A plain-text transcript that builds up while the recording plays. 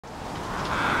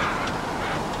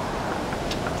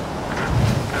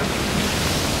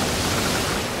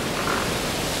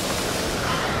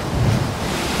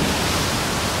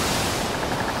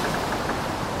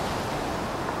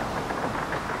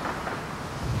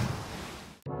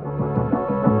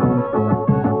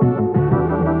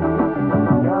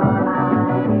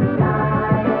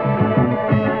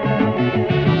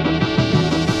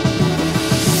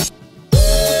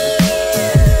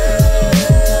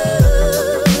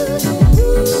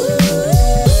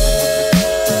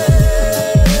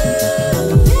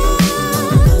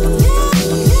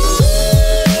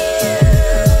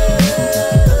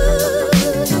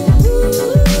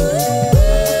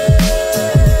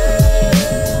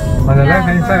On the left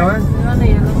hand side, what?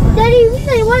 Daddy, we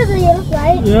say one of the yellow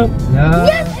slide. Yep. Yeah.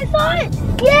 Yes, I saw it!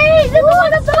 Yay! This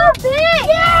one is so big!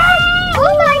 Yay!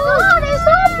 Oh my god, it's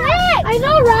so big! I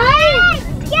know, right?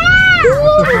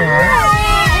 Yeah!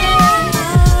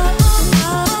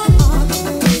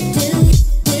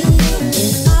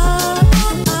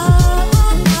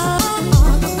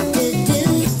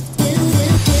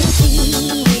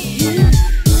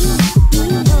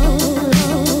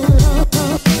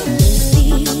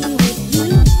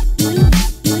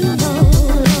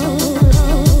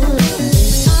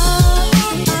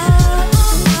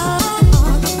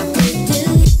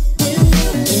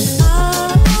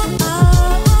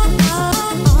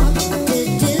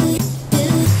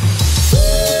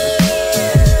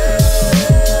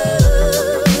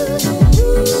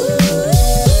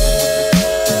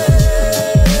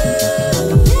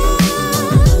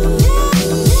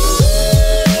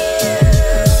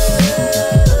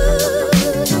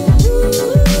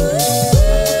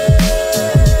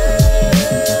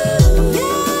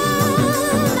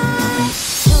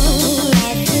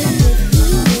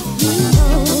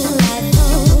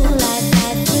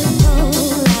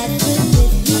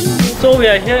 So we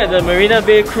are here at the Marina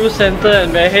Bay Cruise Center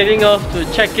and we're heading off to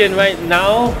check in right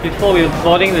now before we're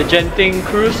boarding the Genting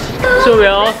cruise. So we're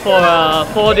off for a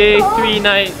 4-day,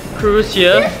 3-night cruise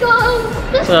here. Let's go!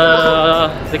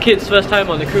 It's the kids' first time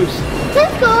on the cruise.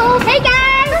 Let's go! Hey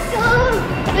guys! Let's go!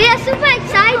 We are super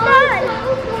excited!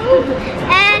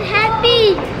 And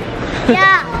happy!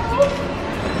 Yeah!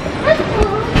 Let's go!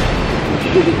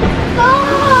 Go!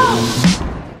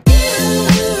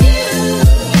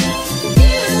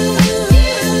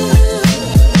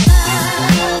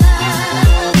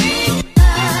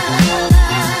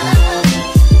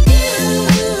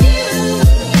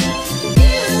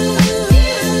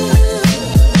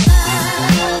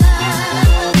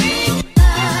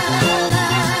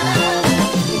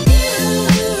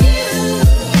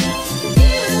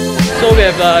 So we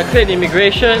have cleared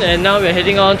immigration and now we're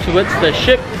heading on towards the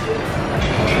ship.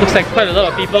 Looks like quite a lot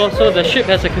of people. So the ship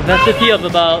has a capacity of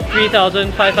about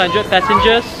 3,500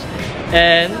 passengers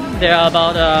and there are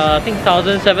about I think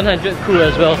 1,700 crew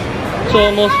as well. So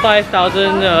almost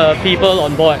 5,000 people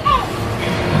on board.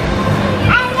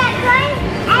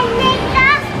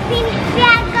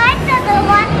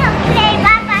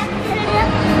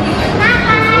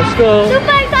 Let's go!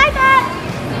 Super excited!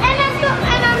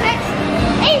 And I'm next.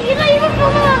 Hey, you're not even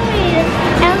following me!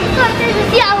 And I'm so excited to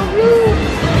see our room!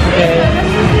 Okay.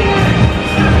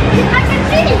 I can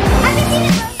see it! I can see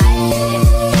it!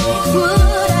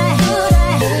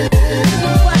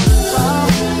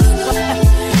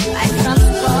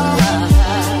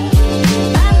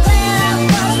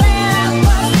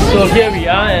 So here we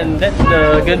are and that's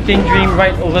the Genting Dream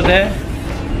right over there.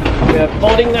 We are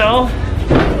boarding now.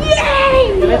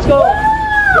 Yay! Okay, let's go!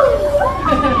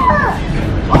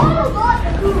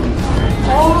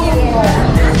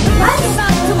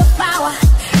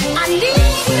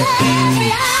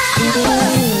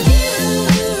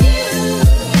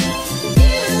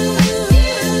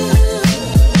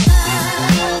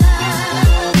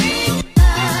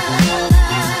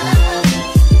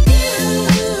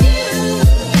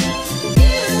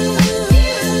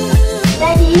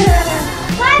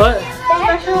 What?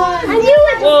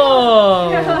 Whoa!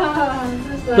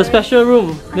 The special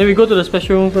room. Then we go to the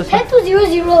special room first.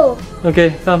 10200.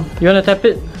 Okay, come. You wanna tap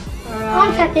it?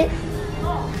 I'll tap it.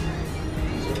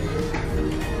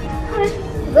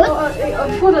 Good?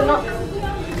 Pull the knob.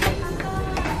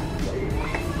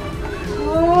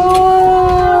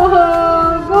 Oh,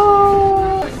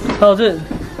 How's it?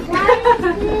 Good!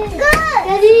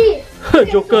 Daddy!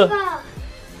 Joker.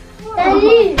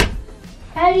 Daddy!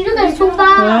 Daddy, look at the sofa!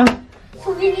 Huh?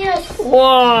 Souvenirs!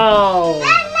 Wow!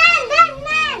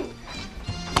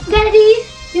 Daddy,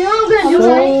 you know what I'm gonna do,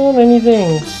 right? So many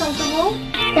things.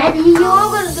 Daddy, you know what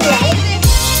I'm gonna do, right?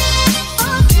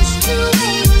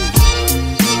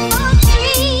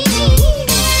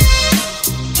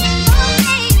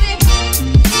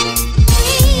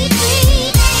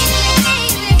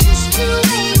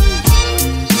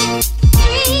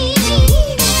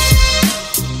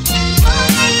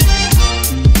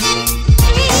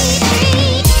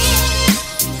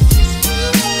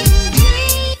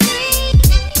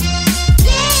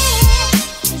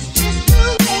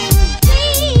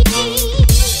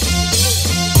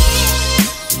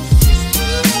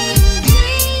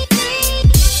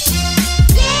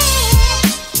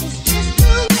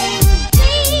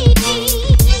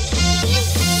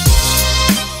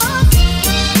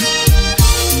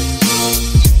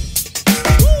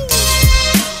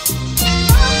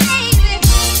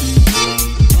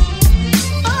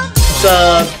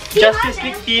 Justice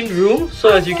League themed room. So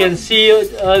as you can see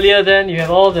earlier, then you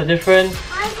have all the different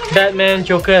Batman,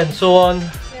 Joker, and so on.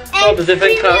 All the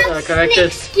different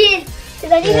characters. Skin. Is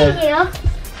anything here?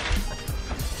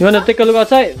 You want to take a look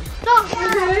outside?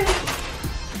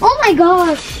 Oh my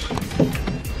gosh!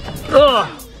 Ugh,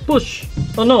 push!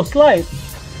 Oh no, slide!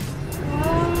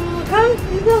 Come,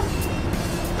 you go.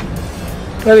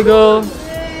 There we go.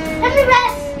 Let me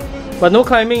rest. But no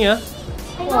climbing, yeah?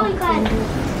 I know we can.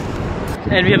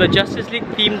 And we have a Justice League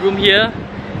themed room here.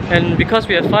 And because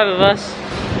we have 5 of us,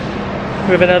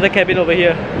 we have another cabin over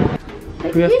here.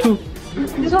 We have 2.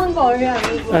 This one got already.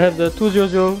 I have the 200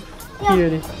 here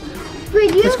already.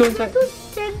 Wait, Let's go inside.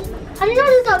 How do you know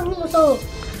this is our room also?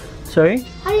 Sorry?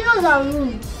 How do you know it's our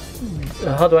room?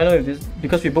 How do I know if this?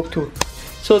 Because we booked 2.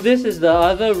 So this is the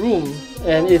other room,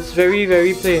 and it's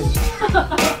very plain.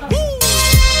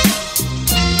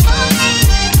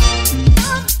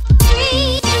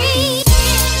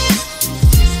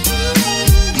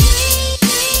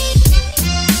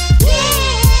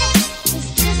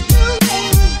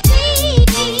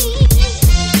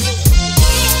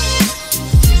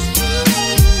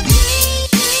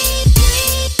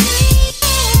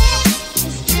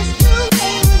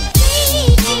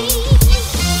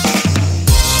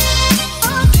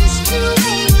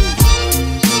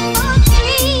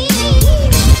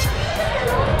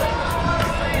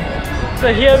 So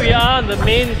here we are on the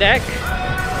main deck,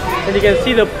 and you can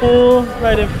see the pool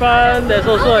right in front. There's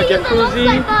also a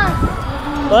jacuzzi.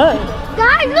 What?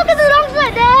 Guys, look at the long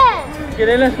slide there! Okay,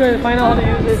 then let's go and find out how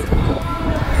to use it.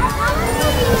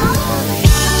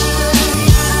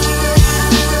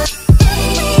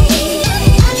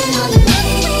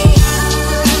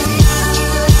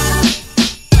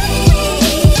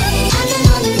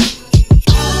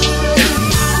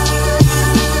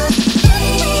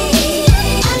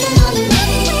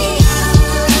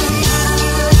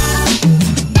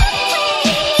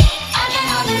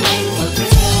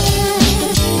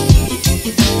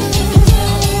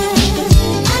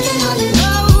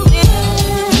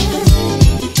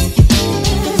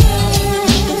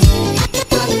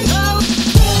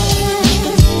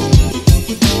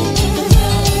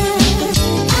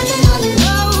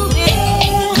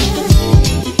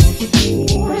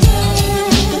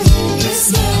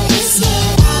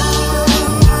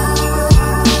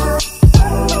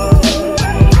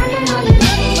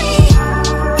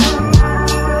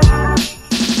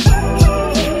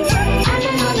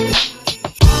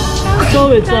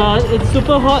 So it's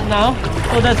super hot now,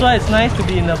 so that's why it's nice to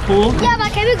be in the pool. Yeah,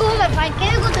 but can we go home and find?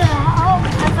 Can we go to the home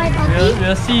and find Daddy?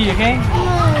 We'll see, okay?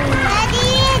 Daddy,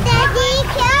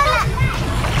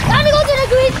 can we go to the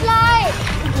green slide?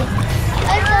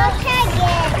 Let's go again.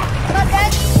 But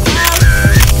that's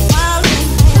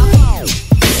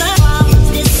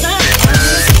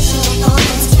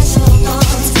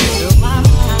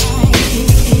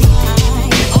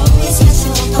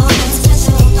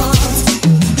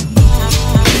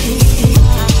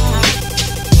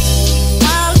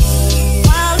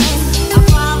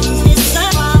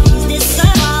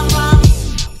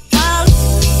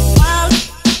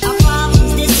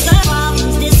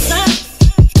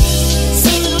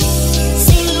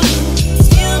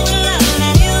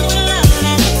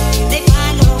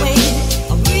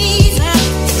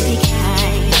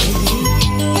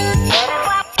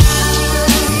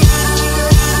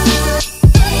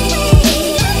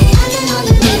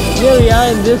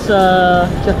in this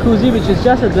jacuzzi, which is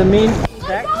just at the main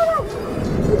deck.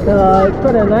 It's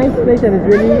quite a nice place,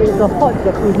 and it's a hot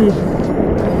jacuzzi.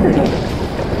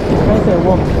 Nice and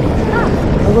warm.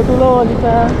 Don't go too low,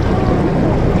 Lisa.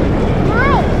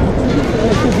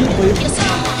 It's too deep for you.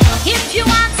 If you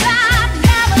want some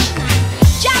love,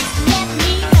 just let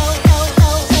me know.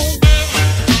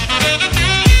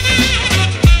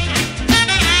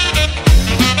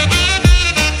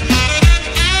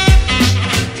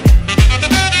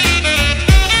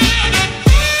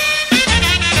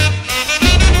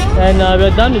 And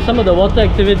we're done with some of the water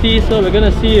activities, so we're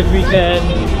gonna see if we can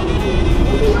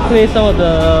play some of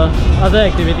the other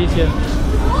activities here.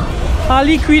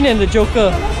 Harley Quinn and the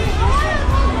Joker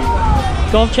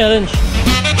Golf Challenge.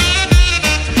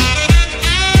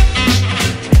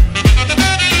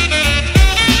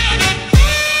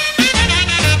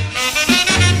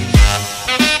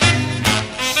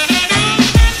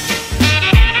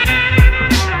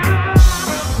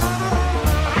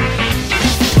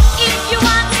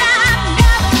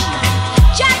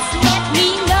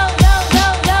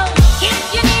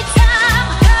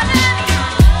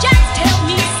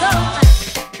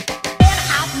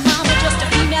 Just a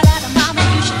female and a mama,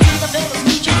 you should do the best.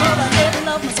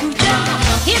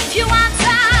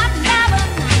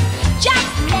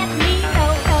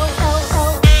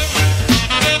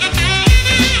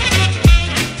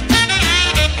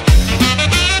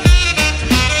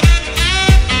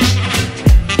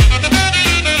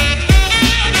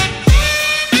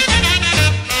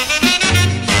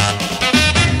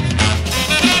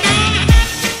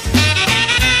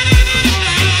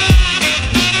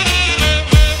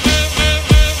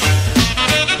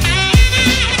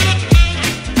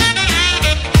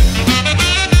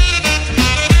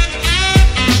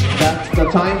 So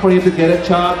time for you to get a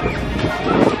job,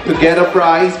 to get a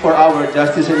prize for our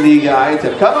Justice and Liga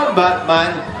item. Come on,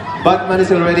 Batman. Batman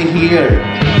is already here.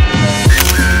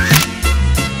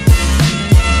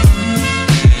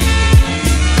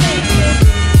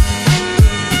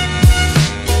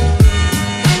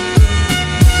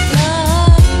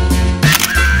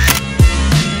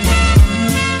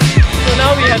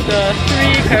 We have the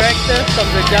three characters from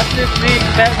the Justice League: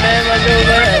 Batman, Wonder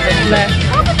Woman, and the Flash.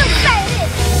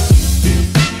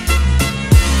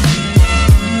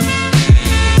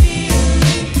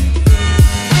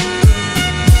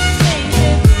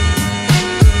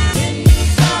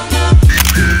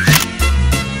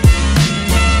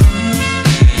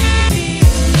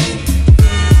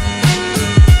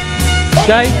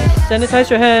 Guys, sanitize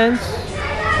your hands.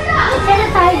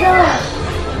 Sanitizer.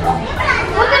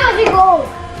 What time must we go?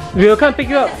 We will come pick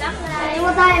you up.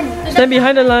 What time? Stand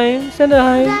behind the line. Stand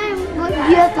behind.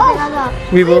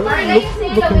 We will look.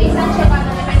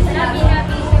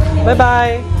 Bye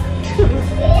bye.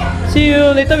 See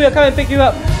you later. We will come and pick you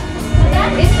up.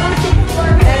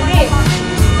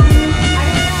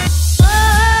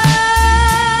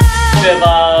 We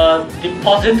have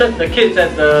deposited the kids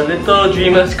at the Little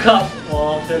Dreamers Club.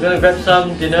 So we're gonna grab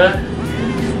some dinner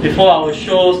before our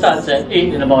show starts at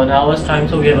 8 in about an hour's time.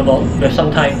 So we have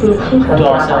some time to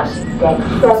ourselves.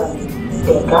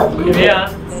 Yeah.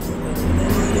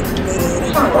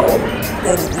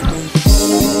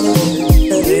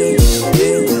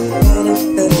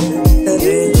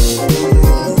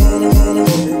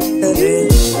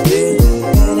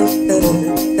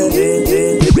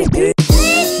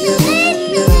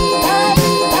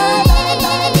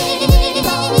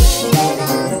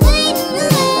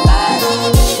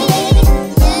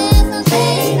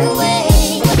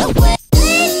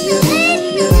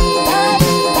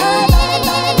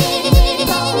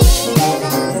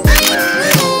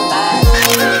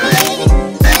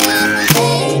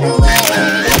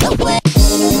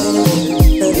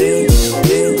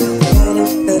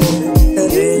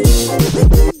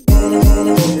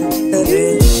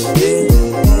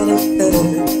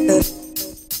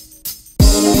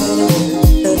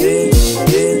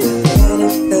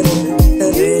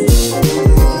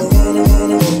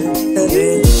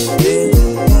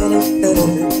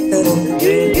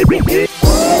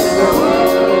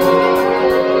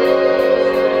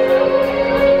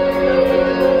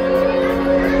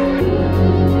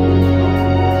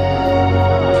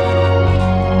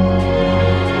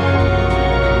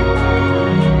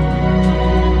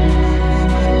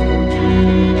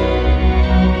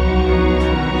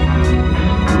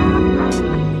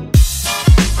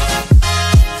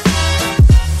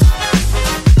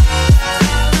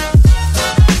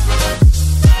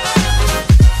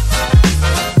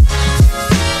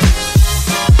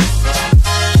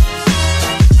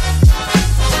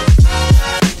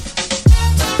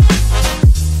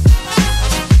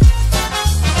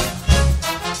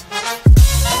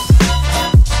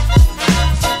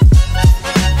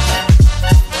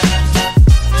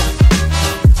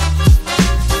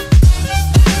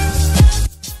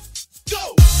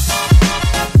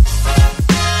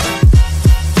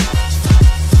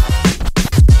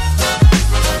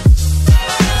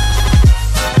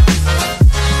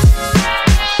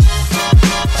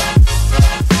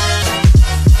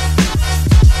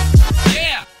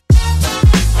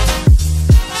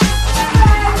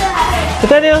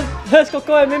 Nathaniel, where's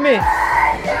Coco and Mimi?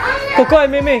 Coco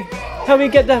and Mimi, help me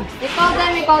get them. We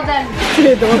call them.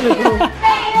 They don't want to go.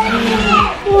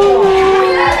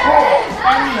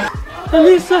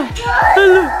 Alisa,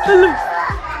 hello.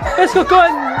 Where's Coco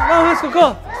where's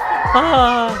Coco?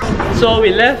 So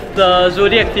we left the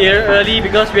Zodiac Theatre early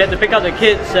because we had to pick up the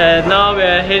kids, and now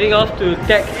we're heading off to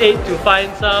Deck 8 to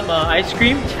find some ice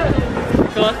cream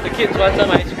because the kids want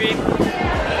some ice cream.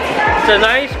 It's a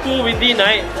nice, cool, windy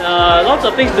night. Lots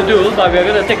of things to do, but we're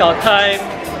going to take our time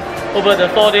over the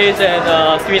 4 days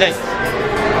and 3 nights.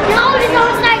 No,